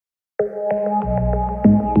Moikka!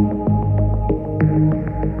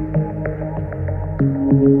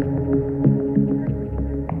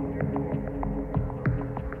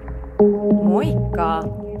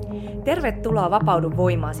 Tervetuloa Vapaudu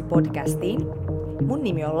voimaasi podcastiin. Mun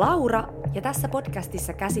nimi on Laura ja tässä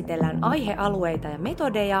podcastissa käsitellään aihealueita ja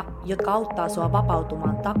metodeja, jotka auttaa sua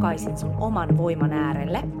vapautumaan takaisin sun oman voiman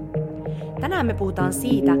äärelle. Tänään me puhutaan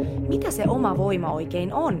siitä, mitä se oma voima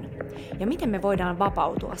oikein on ja miten me voidaan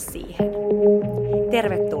vapautua siihen.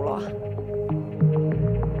 Tervetuloa!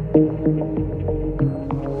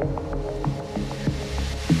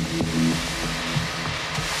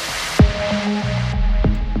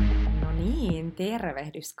 No niin,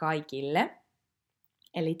 tervehdys kaikille.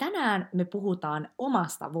 Eli tänään me puhutaan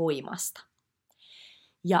omasta voimasta.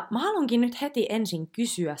 Ja mä haluankin nyt heti ensin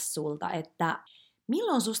kysyä sulta, että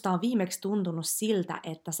milloin susta on viimeksi tuntunut siltä,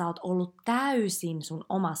 että sä oot ollut täysin sun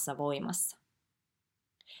omassa voimassa?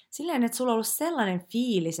 Silleen, että sulla on ollut sellainen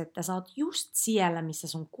fiilis, että sä oot just siellä, missä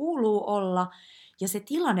sun kuuluu olla, ja se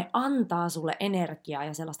tilanne antaa sulle energiaa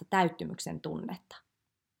ja sellaista täyttymyksen tunnetta.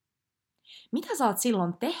 Mitä sä oot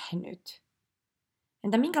silloin tehnyt?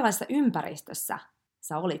 Entä minkälaisessa ympäristössä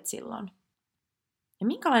sä olit silloin? Ja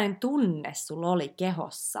minkälainen tunne sulla oli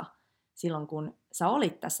kehossa silloin, kun sä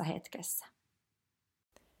olit tässä hetkessä?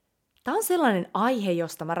 Tämä on sellainen aihe,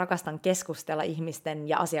 josta mä rakastan keskustella ihmisten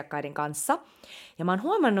ja asiakkaiden kanssa. Ja mä oon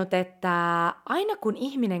huomannut, että aina kun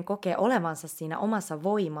ihminen kokee olevansa siinä omassa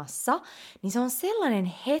voimassa, niin se on sellainen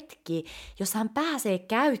hetki, jossa hän pääsee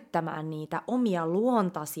käyttämään niitä omia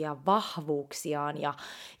luontaisia vahvuuksiaan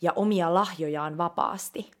ja omia lahjojaan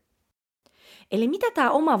vapaasti. Eli mitä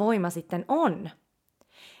tämä oma voima sitten on?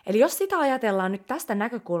 Eli jos sitä ajatellaan nyt tästä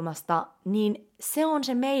näkökulmasta, niin se on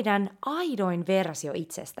se meidän aidoin versio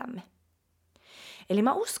itsestämme. Eli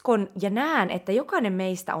mä uskon ja näen, että jokainen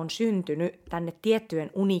meistä on syntynyt tänne tiettyjen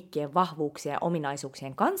uniikkien vahvuuksien ja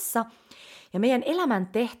ominaisuuksien kanssa, ja meidän elämän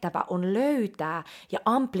tehtävä on löytää ja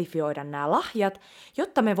amplifioida nämä lahjat,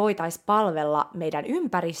 jotta me voitaisiin palvella meidän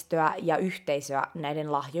ympäristöä ja yhteisöä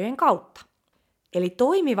näiden lahjojen kautta. Eli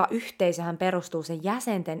toimiva yhteisöhän perustuu sen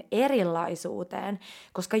jäsenten erilaisuuteen,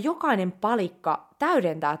 koska jokainen palikka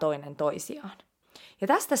täydentää toinen toisiaan. Ja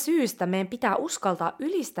tästä syystä meidän pitää uskaltaa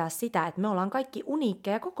ylistää sitä, että me ollaan kaikki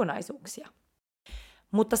uniikkeja kokonaisuuksia.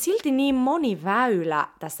 Mutta silti niin moni väylä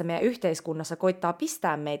tässä meidän yhteiskunnassa koittaa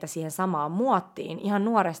pistää meitä siihen samaan muottiin ihan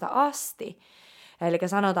nuoresta asti. Eli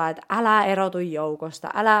sanotaan, että älä erotu joukosta,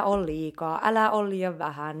 älä ole liikaa, älä ole liian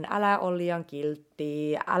vähän, älä ole liian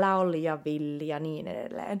kiltti, älä ole liian villi ja niin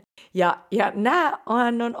edelleen. Ja nämä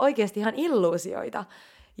on oikeasti ihan illuusioita.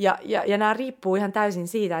 Ja nämä riippuu ihan täysin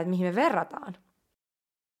siitä, että mihin me verrataan.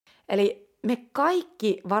 Eli me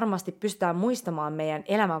kaikki varmasti pystytään muistamaan meidän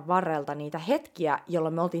elämän varrelta niitä hetkiä,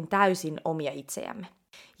 jolloin me oltiin täysin omia itsejämme.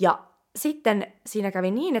 Ja sitten siinä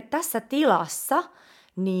kävi niin, että tässä tilassa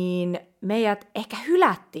niin meidät ehkä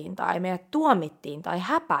hylättiin tai meidät tuomittiin tai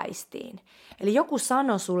häpäistiin. Eli joku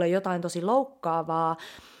sanoi sulle jotain tosi loukkaavaa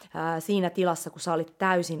siinä tilassa, kun sä olit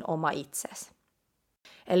täysin oma itsesi.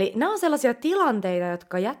 Eli nämä on sellaisia tilanteita,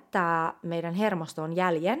 jotka jättää meidän hermostoon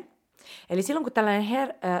jäljen. Eli silloin, kun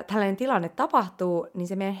tällainen tilanne tapahtuu, niin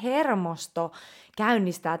se meidän hermosto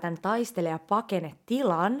käynnistää tämän taistele- ja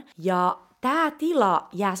pakene-tilan. Ja tämä tila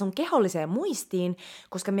jää sun keholliseen muistiin,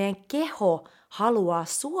 koska meidän keho haluaa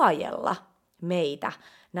suojella meitä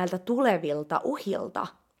näiltä tulevilta uhilta,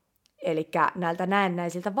 eli näiltä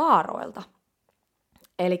näennäisiltä vaaroilta.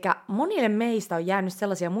 Eli monille meistä on jäänyt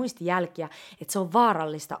sellaisia muistijälkiä, että se on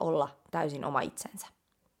vaarallista olla täysin oma itsensä.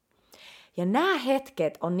 Ja nämä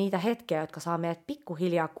hetket on niitä hetkiä, jotka saa meidät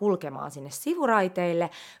pikkuhiljaa kulkemaan sinne sivuraiteille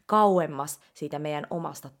kauemmas siitä meidän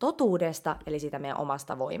omasta totuudesta, eli siitä meidän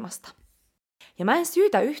omasta voimasta. Ja mä en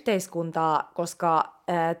syytä yhteiskuntaa, koska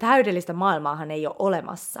täydellistä maailmaahan ei ole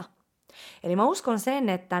olemassa. Eli mä uskon sen,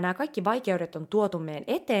 että nämä kaikki vaikeudet on tuotu meidän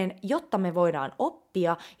eteen, jotta me voidaan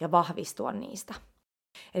oppia ja vahvistua niistä.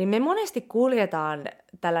 Eli me monesti kuljetaan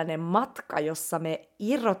tällainen matka, jossa me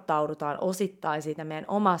irrottaudutaan osittain siitä meidän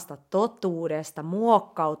omasta totuudesta,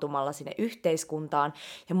 muokkautumalla sinne yhteiskuntaan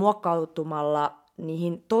ja muokkautumalla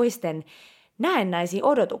niihin toisten näennäisiin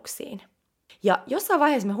odotuksiin. Ja jossain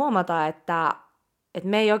vaiheessa me huomataan, että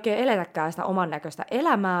me ei oikein eletäkään sitä oman näköistä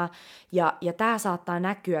elämää, ja tämä saattaa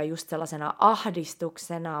näkyä just sellaisena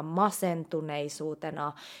ahdistuksena,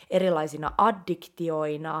 masentuneisuutena, erilaisina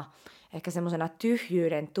addiktioina, ehkä semmoisena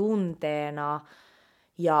tyhjyyden tunteena,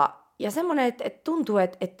 ja semmoinen, että tuntuu,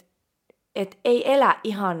 että ei elä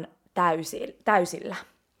ihan täysillä.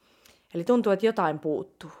 Eli tuntuu, että jotain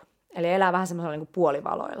puuttuu. Eli elää vähän semmoisella niin kuin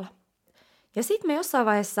puolivaloilla. Ja sitten me jossain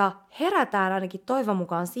vaiheessa herätään ainakin toivon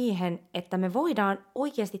mukaan siihen, että me voidaan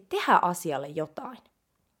oikeasti tehdä asialle jotain.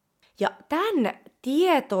 Ja tämän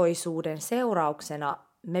tietoisuuden seurauksena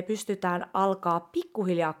me pystytään alkaa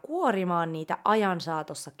pikkuhiljaa kuorimaan niitä ajan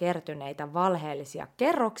saatossa kertyneitä valheellisia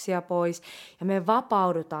kerroksia pois ja me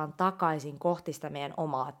vapaudutaan takaisin kohti sitä meidän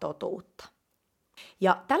omaa totuutta.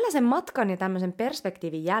 Ja tällaisen matkan ja tämmöisen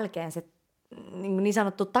perspektiivin jälkeen se niin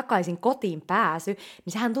sanottu takaisin kotiin pääsy,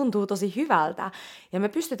 niin sehän tuntuu tosi hyvältä. Ja me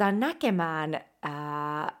pystytään näkemään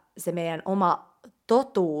se meidän oma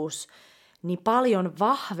totuus niin paljon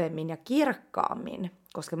vahvemmin ja kirkkaammin,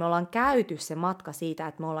 koska me ollaan käyty se matka siitä,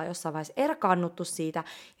 että me ollaan jossain vaiheessa erkaannuttu siitä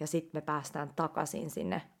ja sitten me päästään takaisin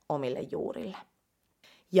sinne omille juurille.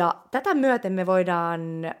 Ja tätä myöten me voidaan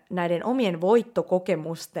näiden omien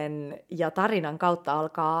voittokokemusten ja tarinan kautta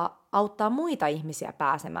alkaa auttaa muita ihmisiä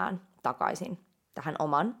pääsemään takaisin tähän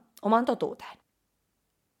oman totuuteen.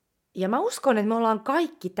 Ja mä uskon, että me ollaan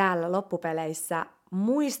kaikki täällä loppupeleissä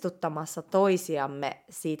muistuttamassa toisiamme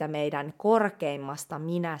siitä meidän korkeimmasta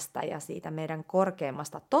minästä ja siitä meidän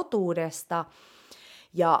korkeimmasta totuudesta.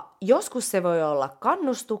 Ja joskus se voi olla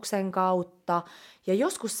kannustuksen kautta ja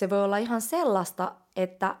joskus se voi olla ihan sellaista,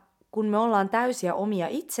 että kun me ollaan täysiä omia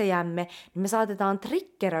itsejämme, niin me saatetaan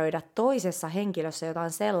triggeröidä toisessa henkilössä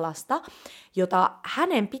jotain sellaista, jota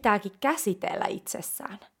hänen pitääkin käsitellä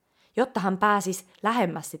itsessään, jotta hän pääsisi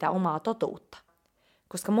lähemmäs sitä omaa totuutta.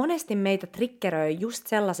 Koska monesti meitä triggeröi just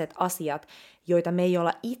sellaiset asiat, joita me ei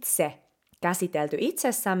olla itse käsitelty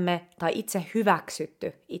itsessämme tai itse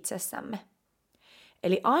hyväksytty itsessämme.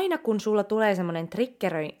 Eli aina kun sulla tulee semmoinen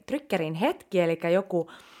triggerin hetki, eli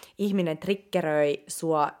joku ihminen triggeröi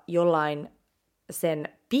sua jollain sen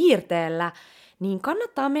piirteellä, niin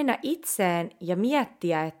kannattaa mennä itseen ja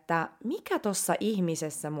miettiä, että mikä tuossa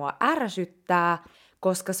ihmisessä mua ärsyttää,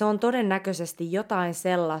 koska se on todennäköisesti jotain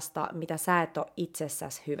sellaista, mitä sä et ole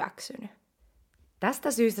itsessäsi hyväksynyt.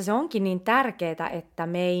 Tästä syystä se onkin niin tärkeää, että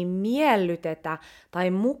me ei miellytetä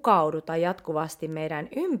tai mukauduta jatkuvasti meidän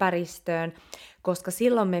ympäristöön, koska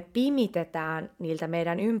silloin me pimitetään niiltä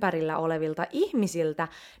meidän ympärillä olevilta ihmisiltä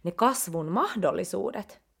ne kasvun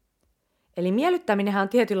mahdollisuudet. Eli miellyttäminenhän on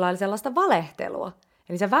tietyllä lailla sellaista valehtelua,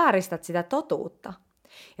 eli sä vääristät sitä totuutta.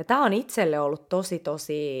 Ja tää on itselle ollut tosi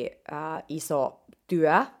iso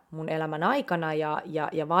työ mun elämän aikana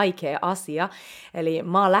ja vaikea asia. Eli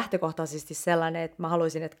mä oon lähtökohtaisesti sellainen, että mä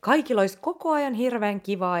haluaisin, että kaikilla olisi koko ajan hirveän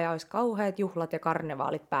kivaa ja olisi kauheat juhlat ja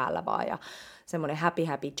karnevaalit päällä vaan ja semmoinen happy,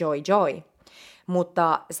 joy.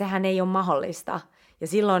 Mutta sehän ei ole mahdollista. Ja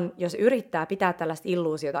silloin, jos yrittää pitää tällaista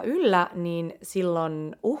illuusiota yllä, niin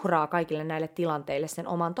silloin uhraa kaikille näille tilanteille sen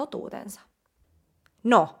oman totuutensa.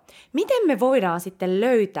 No, miten me voidaan sitten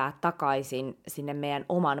löytää takaisin sinne meidän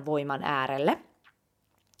oman voiman äärelle?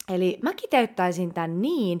 Eli mä kiteyttäisin tämän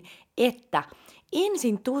niin, että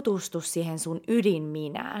ensin tutustu siihen sun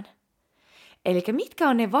ydinminään. Eli mitkä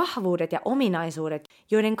on ne vahvuudet ja ominaisuudet,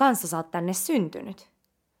 joiden kanssa sä oot tänne syntynyt?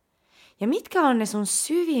 Ja mitkä on ne sun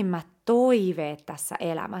syvimmät toiveet tässä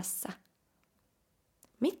elämässä?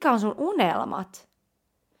 Mitkä on sun unelmat?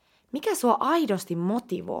 Mikä sua aidosti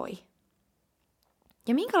motivoi?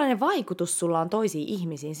 Ja minkälainen vaikutus sulla on toisiin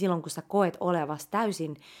ihmisiin silloin, kun sä koet olevasi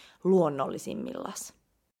täysin luonnollisimmillas?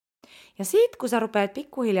 Ja sit kun sä rupeat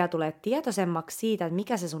pikkuhiljaa tulee tietoisemmaksi siitä, että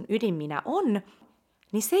mikä se sun ydinminä on,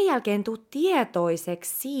 niin sen jälkeen tuu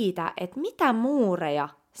tietoiseksi siitä, että mitä muureja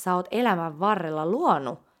sä oot elämän varrella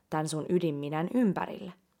luonut tämän sun ydinminän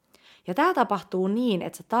ympärille. Ja tää tapahtuu niin,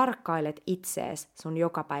 että sä tarkkailet itsees sun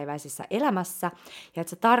jokapäiväisessä elämässä ja että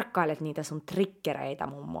sä tarkkailet niitä sun triggereitä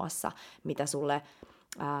muun muassa, mitä sulle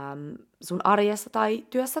sun arjessa tai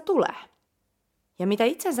työssä tulee. Ja mitä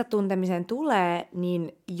itsensä tuntemiseen tulee,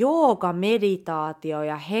 niin jooga, meditaatio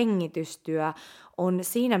ja hengitystyö on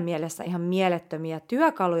siinä mielessä ihan mielettömiä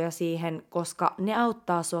työkaluja siihen, koska ne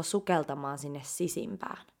auttaa sua sukeltamaan sinne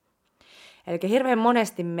sisimpään. Eli hirveän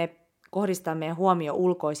monesti me kohdistaa meidän huomio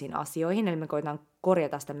ulkoisiin asioihin, eli me koetaan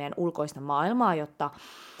korjata sitä meidän ulkoista maailmaa, jotta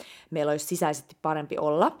meillä olisi sisäisesti parempi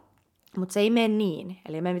olla. Mutta se ei mene niin,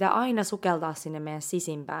 eli meidän pitää aina sukeltaa sinne meidän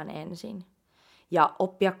sisimpään ensin. Ja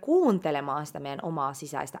oppia kuuntelemaan sitä meidän omaa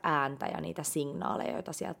sisäistä ääntä ja niitä signaaleja,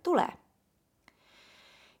 joita sieltä tulee.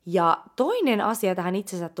 Ja toinen asia tähän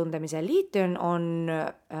itsensä tuntemiseen liittyen on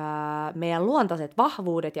meidän luontaiset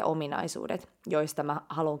vahvuudet ja ominaisuudet, joista mä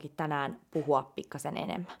haluankin tänään puhua pikkasen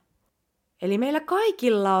enemmän. Eli meillä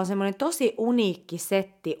kaikilla on semmoinen tosi uniikki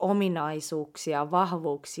setti ominaisuuksia,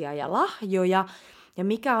 vahvuuksia ja lahjoja. Ja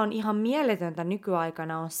mikä on ihan mieletöntä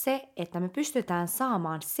nykyaikana on se, että me pystytään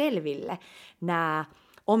saamaan selville nämä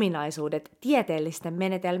ominaisuudet tieteellisten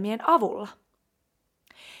menetelmien avulla.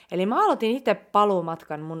 Eli mä aloitin itse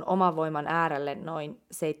paluumatkan mun oman voiman äärelle noin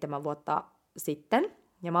 7 vuotta sitten.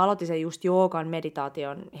 Ja mä aloitin sen just joogan,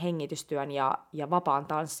 meditaation, hengitystyön ja vapaan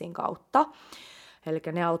tanssin kautta. Eli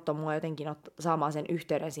ne auttoi mua jotenkin saamaan sen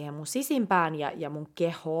yhteyden siihen mun sisimpään ja mun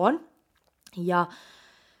kehoon. Ja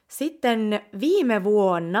sitten viime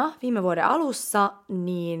vuoden alussa,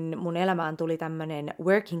 niin mun elämään tuli tämmönen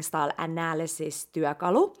Working Style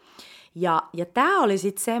Analysis-työkalu. Ja tää oli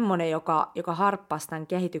sitten semmonen, joka harppasi tämän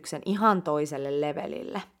kehityksen ihan toiselle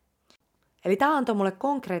levelille. Eli tää antoi mulle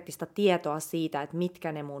konkreettista tietoa siitä, että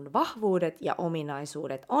mitkä ne mun vahvuudet ja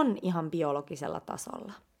ominaisuudet on ihan biologisella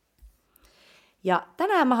tasolla. Ja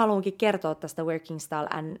tänään mä haluankin kertoa tästä Working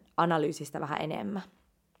Style-analyysistä vähän enemmän.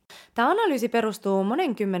 Tämä analyysi perustuu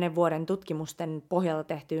monen 10 vuoden tutkimusten pohjalta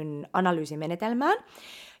tehtyyn analyysimenetelmään,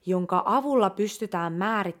 jonka avulla pystytään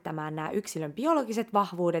määrittämään nämä yksilön biologiset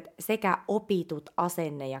vahvuudet sekä opitut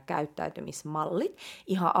asenne- ja käyttäytymismallit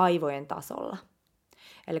ihan aivojen tasolla.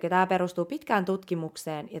 Eli tämä perustuu pitkään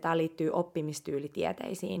tutkimukseen ja tämä liittyy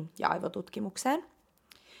oppimistyylitieteisiin ja aivotutkimukseen.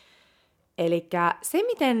 Eli se,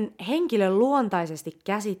 miten henkilö luontaisesti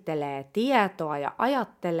käsittelee tietoa ja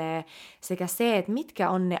ajattelee, sekä se, että mitkä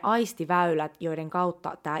on ne aistiväylät, joiden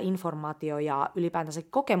kautta tämä informaatio ja ylipäätänsä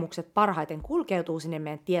kokemukset parhaiten kulkeutuu sinne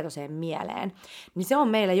meidän tietoiseen mieleen, niin se on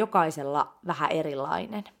meillä jokaisella vähän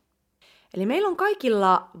erilainen. Eli meillä on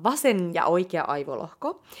kaikilla vasen ja oikea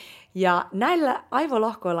aivolohko, ja näillä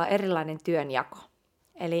aivolohkoilla on erilainen työnjako.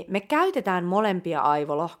 Eli me käytetään molempia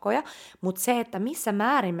aivolohkoja, mutta se, että missä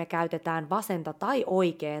määrin me käytetään vasenta tai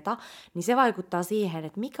oikeeta, niin se vaikuttaa siihen,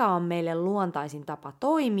 että mikä on meille luontaisin tapa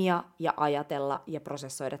toimia ja ajatella ja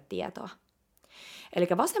prosessoida tietoa. Eli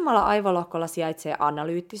vasemmalla aivolohkolla sijaitsee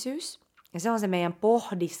analyyttisyys, ja se on se meidän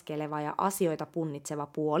pohdiskeleva ja asioita punnitseva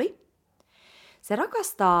puoli. Se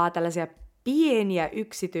rakastaa tällaisia pieniä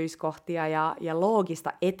yksityiskohtia ja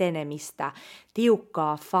loogista etenemistä,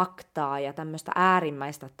 tiukkaa faktaa ja tämmöistä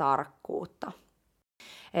äärimmäistä tarkkuutta.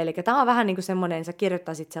 Eli tämä on vähän niin kuin semmoinen, sä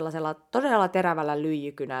kirjoittaisit sellaisella todella terävällä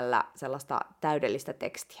lyijykynällä sellaista täydellistä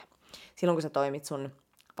tekstiä, silloin kun sä toimit sun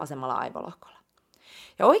vasemmalla aivolohkolla.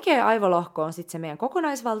 Ja oikea aivolohko on sitten se meidän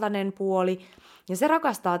kokonaisvaltainen puoli, ja se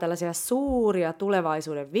rakastaa tällaisia suuria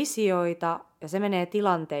tulevaisuuden visioita, ja se menee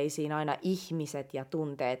tilanteisiin aina ihmiset ja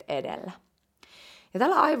tunteet edellä. Ja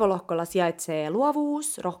tällä aivolohkolla sijaitsee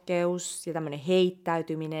luovuus, rohkeus ja tämmöinen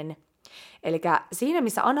heittäytyminen. Eli siinä,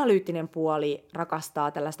 missä analyyttinen puoli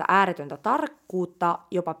rakastaa tällaista ääretöntä tarkkuutta,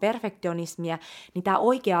 jopa perfektionismia, niin tämä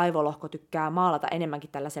oikea aivolohko tykkää maalata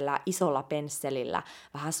enemmänkin tällaisella isolla pensselillä,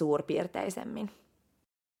 vähän suurpiirteisemmin.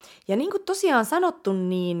 Ja niin kuin tosiaan sanottu,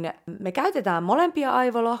 niin me käytetään molempia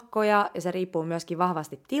aivolohkoja, ja se riippuu myöskin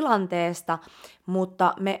vahvasti tilanteesta,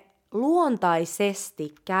 mutta me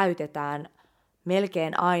luontaisesti käytetään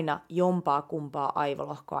melkein aina jompaa kumpaa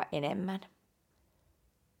aivolohkoa enemmän.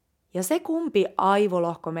 Ja se, kumpi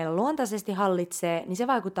aivolohko meillä luontaisesti hallitsee, niin se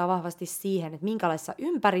vaikuttaa vahvasti siihen, että minkälaisessa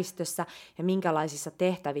ympäristössä ja minkälaisissa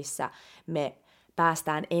tehtävissä me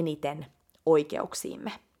päästään eniten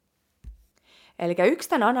oikeuksiimme. Eli yksi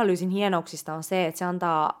tämän analyysin hienouksista on se, että se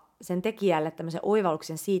antaa sen tekijälle tämmöisen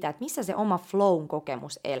oivalluksen siitä, että missä se oma flown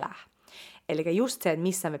kokemus elää. Eli just se, että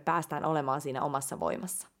missä me päästään olemaan siinä omassa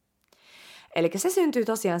voimassa. Eli se syntyy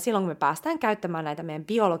tosiaan silloin, kun me päästään käyttämään näitä meidän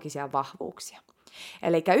biologisia vahvuuksia.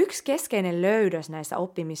 Eli yksi keskeinen löydös näissä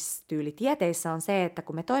oppimistyylitieteissä on se, että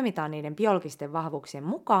kun me toimitaan niiden biologisten vahvuuksien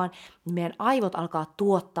mukaan, niin meidän aivot alkaa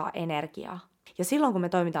tuottaa energiaa. Ja silloin, kun me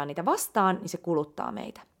toimitaan niitä vastaan, niin se kuluttaa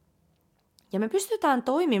meitä. Ja me pystytään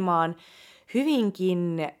toimimaan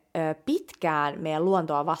hyvinkin pitkään meidän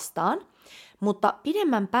luontoa vastaan, mutta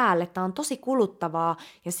pidemmän päälle tämä on tosi kuluttavaa,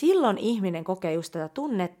 ja silloin ihminen kokee just tätä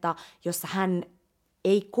tunnetta, jossa hän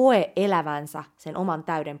ei koe elävänsä sen oman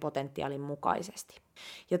täyden potentiaalin mukaisesti.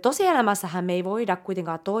 Ja tosielämässähän me ei voida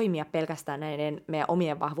kuitenkaan toimia pelkästään näiden meidän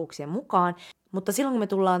omien vahvuuksien mukaan, mutta silloin kun me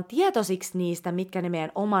tullaan tietoisiksi niistä, mitkä ne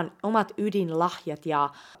meidän omat ydinlahjat ja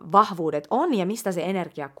vahvuudet on ja mistä se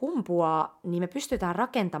energia kumpuaa, niin me pystytään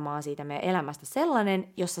rakentamaan siitä meidän elämästä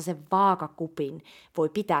sellainen, jossa se vaakakupin voi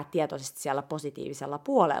pitää tietoisesti siellä positiivisella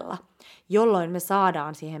puolella, jolloin me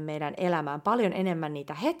saadaan siihen meidän elämään paljon enemmän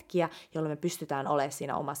niitä hetkiä, jolloin me pystytään olemaan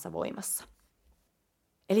siinä omassa voimassa.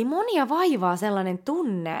 Eli monia vaivaa sellainen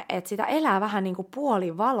tunne, että sitä elää vähän niin kuin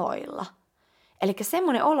puolivaloilla. Eli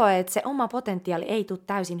semmoinen olo, että se oma potentiaali ei tule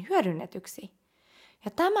täysin hyödynnetyksi.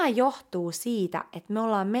 Ja tämä johtuu siitä, että me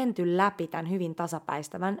ollaan menty läpi tämän hyvin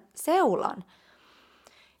tasapäistävän seulan,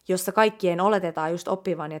 jossa kaikkien oletetaan just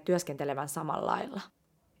oppivan ja työskentelevän samalla lailla.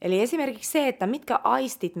 Eli esimerkiksi se, että mitkä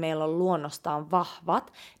aistit meillä on luonnostaan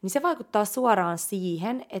vahvat, niin se vaikuttaa suoraan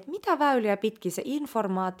siihen, että mitä väyliä pitkin se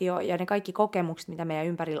informaatio ja ne kaikki kokemukset, mitä meidän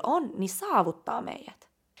ympärillä on, niin saavuttaa meidät.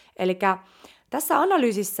 Eli tässä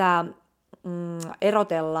analyysissä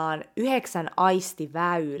erotellaan 9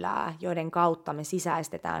 aistiväylää, joiden kautta me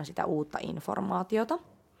sisäistetään sitä uutta informaatiota.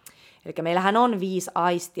 Eli meillähän on 5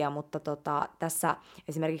 aistia, mutta tässä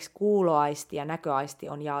esimerkiksi kuuloaisti ja näköaisti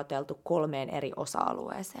on jaoteltu 3 eri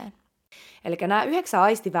osa-alueeseen. Eli nämä 9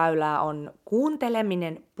 aistiväylää on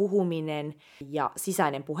kuunteleminen, puhuminen ja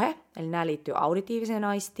sisäinen puhe. Eli nämä liittyy auditiiviseen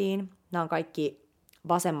aistiin. Nämä on kaikki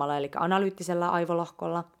vasemmalla, eli analyyttisellä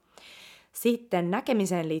aivolohkolla. Sitten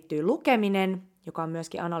näkemiseen liittyy lukeminen, joka on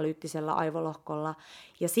myöskin analyyttisellä aivolohkolla.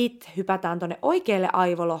 Ja sitten hypätään tuonne oikealle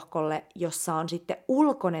aivolohkolle, jossa on sitten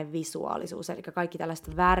ulkoinen visuaalisuus, eli kaikki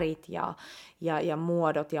tällaiset värit ja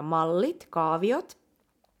muodot ja mallit, kaaviot.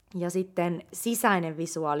 Ja sitten sisäinen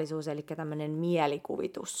visuaalisuus, eli tämmöinen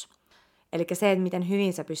mielikuvitus. Eli se, että miten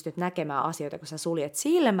hyvin sä pystyt näkemään asioita, kun sä suljet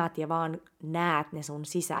silmät ja vaan näet ne sun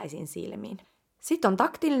sisäisin silmin. Sitten on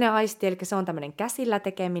taktilinen aisti, eli se on tämmöinen käsillä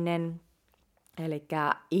tekeminen. Eli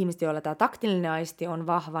ihmiset, joilla tämä taktilinen aisti on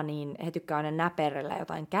vahva, niin he tykkää aina näperrellä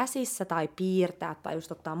jotain käsissä tai piirtää tai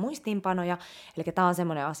just ottaa muistiinpanoja. Eli tämä on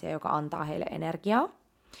semmoinen asia, joka antaa heille energiaa.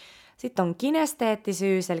 Sitten on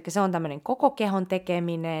kinesteettisyys, eli se on tämmöinen koko kehon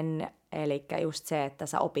tekeminen, eli just se, että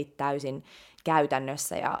sä opit täysin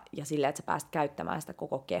käytännössä ja sillä, että sä pääset käyttämään sitä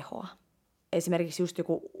koko kehoa. Esimerkiksi just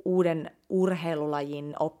joku uuden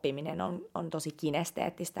urheilulajin oppiminen on tosi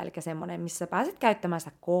kinesteettistä, eli semmoinen, missä pääset käyttämään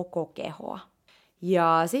sitä koko kehoa.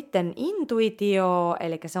 Ja sitten intuitio,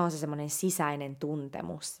 eli se on se semmoinen sisäinen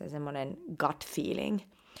tuntemus, se semmoinen gut feeling.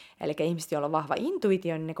 Eli ihmiset, joilla on vahva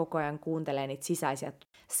intuitio, niin ne koko ajan kuuntelee niitä sisäisiä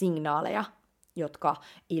signaaleja, jotka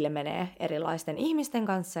ilmenee erilaisten ihmisten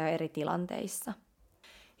kanssa ja eri tilanteissa.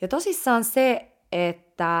 Ja tosissaan se,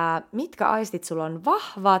 että mitkä aistit sulla on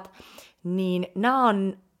vahvat, niin nämä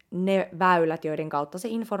on ne väylät, joiden kautta se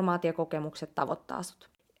informaatiokokemukset tavoittaa sut.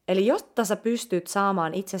 Eli jotta sä pystyt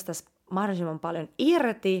saamaan itsestäsi mahdollisimman paljon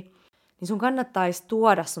irti, niin sun kannattaisi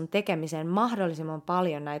tuoda sun tekemiseen mahdollisimman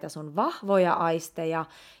paljon näitä sun vahvoja aisteja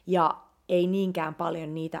ja ei niinkään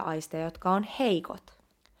paljon niitä aisteja, jotka on heikot.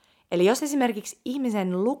 Eli jos esimerkiksi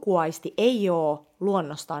ihmisen lukuaisti ei ole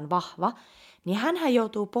luonnostaan vahva, niin hänhän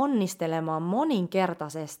joutuu ponnistelemaan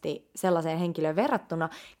moninkertaisesti sellaiseen henkilöön verrattuna,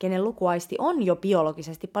 kenen lukuaisti on jo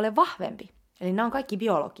biologisesti paljon vahvempi. Eli nämä on kaikki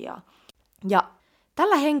biologiaa. Ja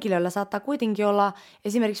tällä henkilöllä saattaa kuitenkin olla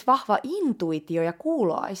esimerkiksi vahva intuitio ja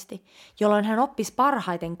kuuloaisti, jolloin hän oppisi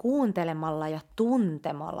parhaiten kuuntelemalla ja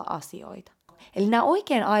tuntemalla asioita. Eli nämä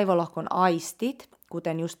oikein aivolohkon aistit,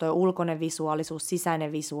 kuten just tuo ulkoinen visuaalisuus,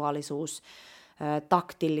 sisäinen visuaalisuus,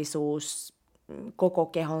 taktillisuus, koko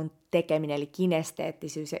kehon tekeminen, eli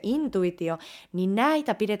kinesteettisyys ja intuitio, niin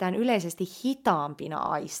näitä pidetään yleisesti hitaampina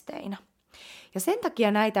aisteina. Ja sen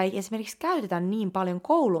takia näitä ei esimerkiksi käytetä niin paljon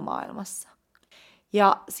koulumaailmassa.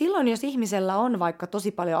 Ja silloin, jos ihmisellä on vaikka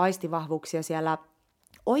tosi paljon aistivahvuuksia siellä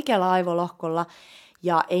oikealla aivolohkolla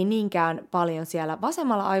ja ei niinkään paljon siellä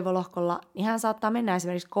vasemmalla aivolohkolla, niin hän saattaa mennä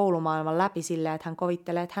esimerkiksi koulumaailman läpi silleen, että hän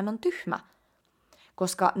kovittelee, että hän on tyhmä,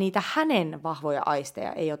 koska niitä hänen vahvoja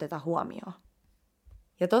aisteja ei oteta huomioon.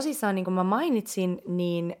 Ja tosissaan, niin kuin mä mainitsin,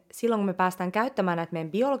 niin silloin kun me päästään käyttämään näitä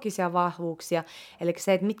meidän biologisia vahvuuksia, eli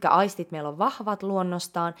se, että mitkä aistit meillä on vahvat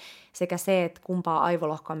luonnostaan, sekä se, että kumpaa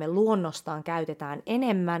aivolohkoa me luonnostaan käytetään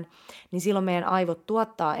enemmän, niin silloin meidän aivot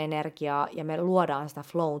tuottaa energiaa ja me luodaan sitä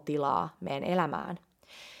flow-tilaa meidän elämään.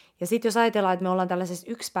 Ja sitten jos ajatellaan, että me ollaan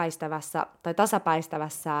tällaisessa yksipäistävässä tai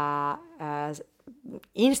tasapäistävässä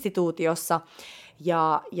instituutiossa,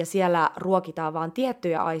 ja siellä ruokitaan vaan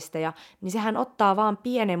tiettyjä aisteja, niin sehän ottaa vaan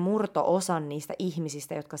pienen murto-osan niistä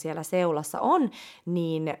ihmisistä, jotka siellä seulassa on,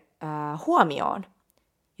 niin huomioon.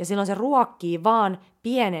 Ja silloin se ruokkii vaan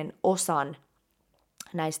pienen osan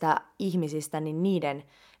näistä ihmisistä, niin niiden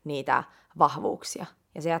niitä vahvuuksia.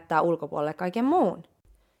 Ja se jättää ulkopuolelle kaiken muun.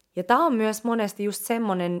 Ja tämä on myös monesti just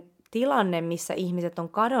semmoinen tilanne, missä ihmiset on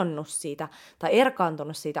kadonnut siitä tai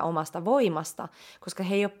erkaantunut siitä omasta voimasta, koska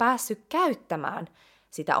he ei ole päässyt käyttämään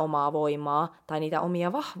sitä omaa voimaa tai niitä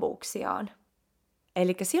omia vahvuuksiaan.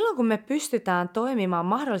 Eli silloin, kun me pystytään toimimaan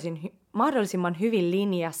mahdollisimman hyvin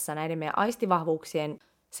linjassa näiden meidän aistivahvuuksien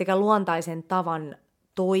sekä luontaisen tavan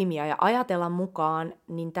toimia ja ajatella mukaan,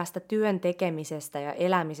 niin tästä työn tekemisestä ja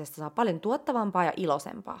elämisestä saa paljon tuottavampaa ja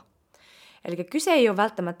iloisempaa. Eli kyse ei ole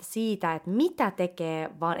välttämättä siitä, että mitä tekee,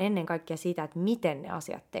 vaan ennen kaikkea siitä, että miten ne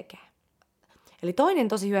asiat tekee. Eli toinen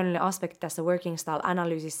tosi hyödyllinen aspekti tässä Working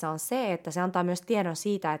Style-analyysissä on se, että se antaa myös tiedon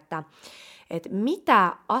siitä, että että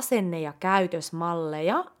mitä asenne- ja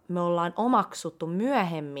käytösmalleja me ollaan omaksuttu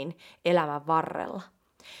myöhemmin elämän varrella.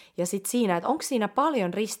 Ja sitten siinä, että onko siinä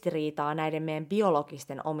paljon ristiriitaa näiden meidän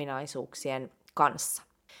biologisten ominaisuuksien kanssa.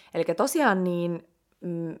 Eli tosiaan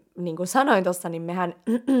niin kuin sanoin tuossa, niin mehän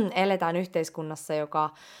eletään yhteiskunnassa, joka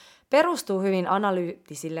perustuu hyvin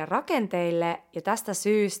analyyttisille rakenteille, ja tästä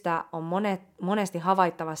syystä on monesti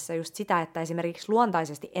havaittavassa just sitä, että esimerkiksi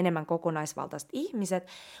luontaisesti enemmän kokonaisvaltaiset ihmiset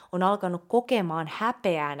on alkanut kokemaan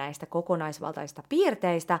häpeää näistä kokonaisvaltaisista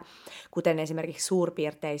piirteistä, kuten esimerkiksi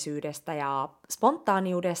suurpiirteisyydestä ja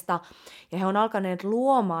spontaaniudesta, ja he on alkaneet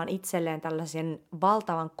luomaan itselleen tällaisen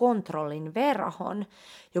valtavan kontrollin verhon,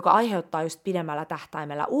 joka aiheuttaa just pidemmällä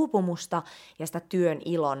tähtäimellä uupumusta ja sitä työn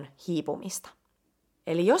ilon hiipumista.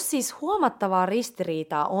 Eli jos siis huomattavaa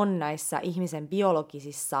ristiriitaa on näissä ihmisen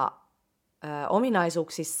biologisissa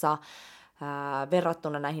ominaisuuksissa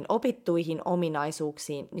verrattuna näihin opittuihin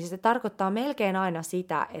ominaisuuksiin, niin se tarkoittaa melkein aina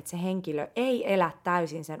sitä, että se henkilö ei elä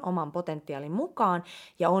täysin sen oman potentiaalin mukaan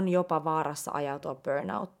ja on jopa vaarassa ajautua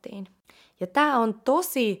burnouttiin. Ja tämä on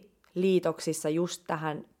tosi liitoksissa just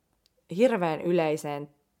tähän hirveän yleiseen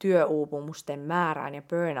työuupumusten määrään ja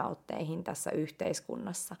burnoutteihin tässä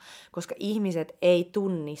yhteiskunnassa, koska ihmiset ei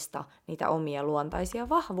tunnista niitä omia luontaisia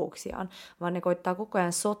vahvuuksiaan, vaan ne koittaa koko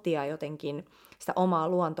ajan sotia jotenkin sitä omaa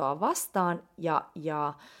luontoa vastaan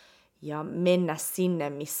ja mennä sinne,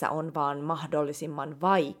 missä on vaan mahdollisimman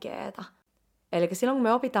vaikeeta. Eli silloin kun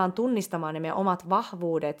me opitaan tunnistamaan ne meidän omat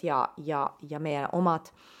vahvuudet ja meidän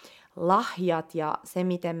omat lahjat ja se,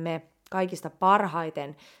 miten me kaikista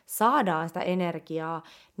parhaiten saadaan sitä energiaa,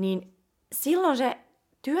 niin silloin se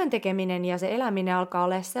työn tekeminen ja se eläminen alkaa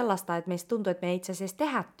olla sellaista, että meistä tuntuu, että me ei itse asiassa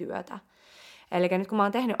tehdä työtä. Eli nyt kun mä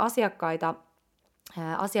oon tehnyt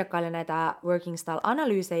asiakkaille näitä working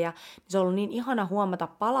style-analyysejä, niin se on ollut niin ihana huomata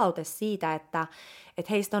palaute siitä, että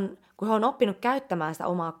heistä on, kun he on oppinut käyttämään sitä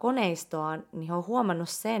omaa koneistoaan, niin he on huomannut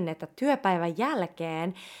sen, että työpäivän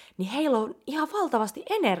jälkeen niin heillä on ihan valtavasti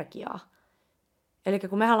energiaa. Eli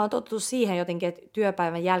kun mehän ollaan totuttu siihen jotenkin, että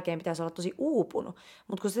työpäivän jälkeen pitäisi olla tosi uupunut,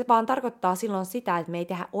 mutta kun se vaan tarkoittaa silloin sitä, että me ei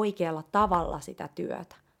tehdä oikealla tavalla sitä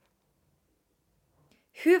työtä.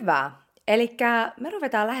 Hyvä. Eli me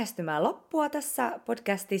ruvetaan lähestymään loppua tässä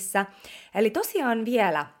podcastissa. Eli tosiaan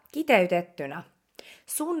vielä kiteytettynä,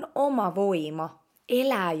 sun oma voima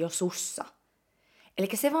elää jo sussa. Eli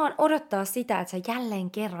se vaan odottaa sitä, että sä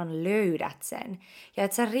jälleen kerran löydät sen ja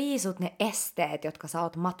että sä riisut ne esteet, jotka sä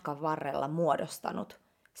oot matkan varrella muodostanut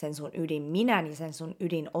sen sun ydinminän ja sen sun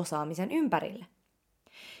ydinosaamisen ympärille.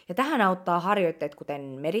 Ja tähän auttaa harjoitteet kuten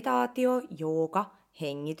meditaatio, jooga,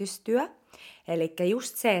 hengitystyö. Eli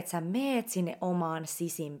just se, että sä meet sinne omaan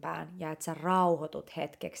sisimpään ja että sä rauhoitut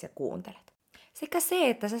hetkeksi ja kuuntelet. Sekä se,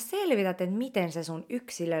 että sä selvität, että miten se sun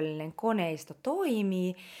yksilöllinen koneisto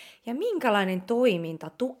toimii ja minkälainen toiminta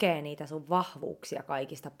tukee niitä sun vahvuuksia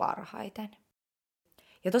kaikista parhaiten.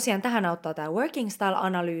 Ja tosiaan tähän auttaa tämä working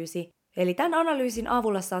style-analyysi. Eli tämän analyysin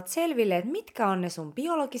avulla saat selville, että mitkä on ne sun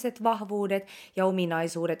biologiset vahvuudet ja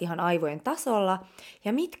ominaisuudet ihan aivojen tasolla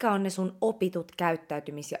ja mitkä on ne sun opitut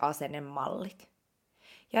käyttäytymis- ja asennemallit.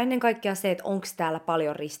 Ja ennen kaikkea se, että onko täällä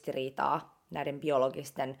paljon ristiriitaa näiden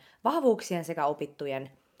biologisten vahvuuksien sekä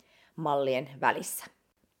opittujen mallien välissä.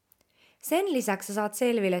 Sen lisäksi saat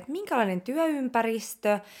selville, että minkälainen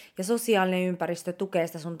työympäristö ja sosiaalinen ympäristö tukee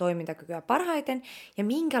sitä sun toimintakykyä parhaiten ja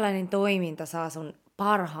minkälainen toiminta saa sun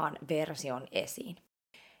parhaan version esiin.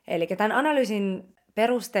 Eli tämän analyysin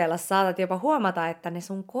perusteella saatat jopa huomata, että ne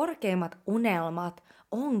sun korkeimmat unelmat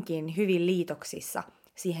onkin hyvin liitoksissa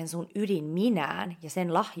siihen sun ydinminään ja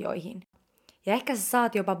sen lahjoihin. Ja ehkä sä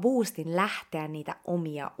saat jopa boostin lähteä niitä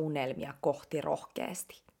omia unelmia kohti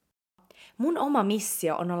rohkeasti. Mun oma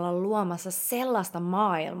missio on olla luomassa sellaista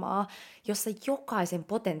maailmaa, jossa jokaisen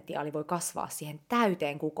potentiaali voi kasvaa siihen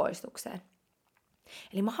täyteen kukoistukseen.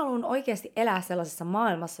 Eli mä haluan oikeasti elää sellaisessa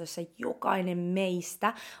maailmassa, jossa jokainen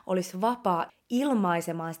meistä olisi vapaa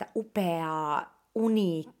ilmaisemaan sitä upeaa,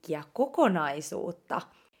 uniikkia kokonaisuutta,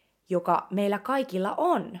 joka meillä kaikilla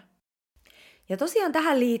on. Ja tosiaan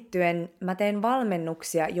tähän liittyen mä teen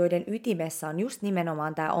valmennuksia, joiden ytimessä on just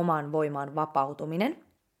nimenomaan tämä oman voiman vapautuminen.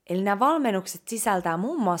 Eli nämä valmennukset sisältää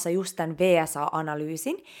muun muassa just tämän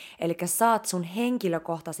VSA-analyysin, eli saat sun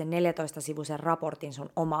henkilökohtaisen 14-sivuisen raportin sun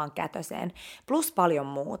omaan kätöseen, plus paljon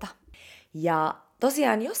muuta. Ja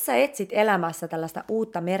tosiaan, jos sä etsit elämässä tällaista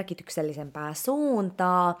uutta merkityksellisempää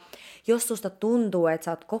suuntaa, jos susta tuntuu, että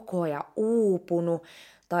sä oot koko ajan uupunut,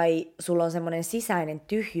 tai sulla on semmoinen sisäinen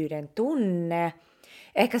tyhjyyden tunne,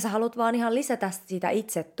 ehkä sä haluat vaan ihan lisätä sitä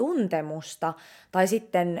itsetuntemusta, tai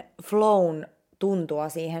sitten flown tuntua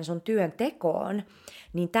siihen sun työn tekoon,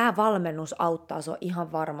 niin tämä valmennus auttaa sua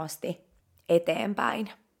ihan varmasti eteenpäin.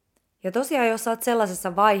 Ja tosiaan, jos sä oot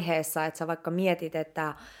sellaisessa vaiheessa, että sä vaikka mietit,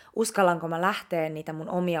 että uskallanko mä lähteä niitä mun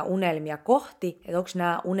omia unelmia kohti, että onko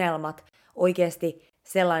nämä unelmat oikeasti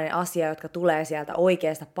sellainen asia, jotka tulee sieltä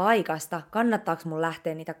oikeasta paikasta, kannattaako mun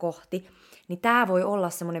lähteä niitä kohti, niin tää voi olla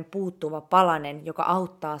semmoinen puuttuva palanen, joka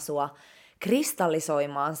auttaa sua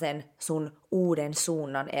kristallisoimaan sen sun uuden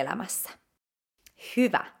suunnan elämässä.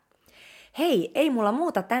 Hyvä! Hei, ei mulla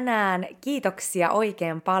muuta tänään. Kiitoksia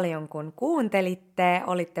oikein paljon, kun kuuntelitte,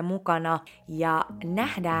 olitte mukana ja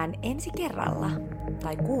nähdään ensi kerralla.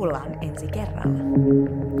 Tai kuullaan ensi kerralla.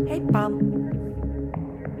 Heippa!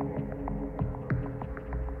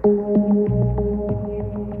 Thank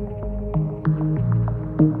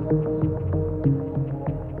you.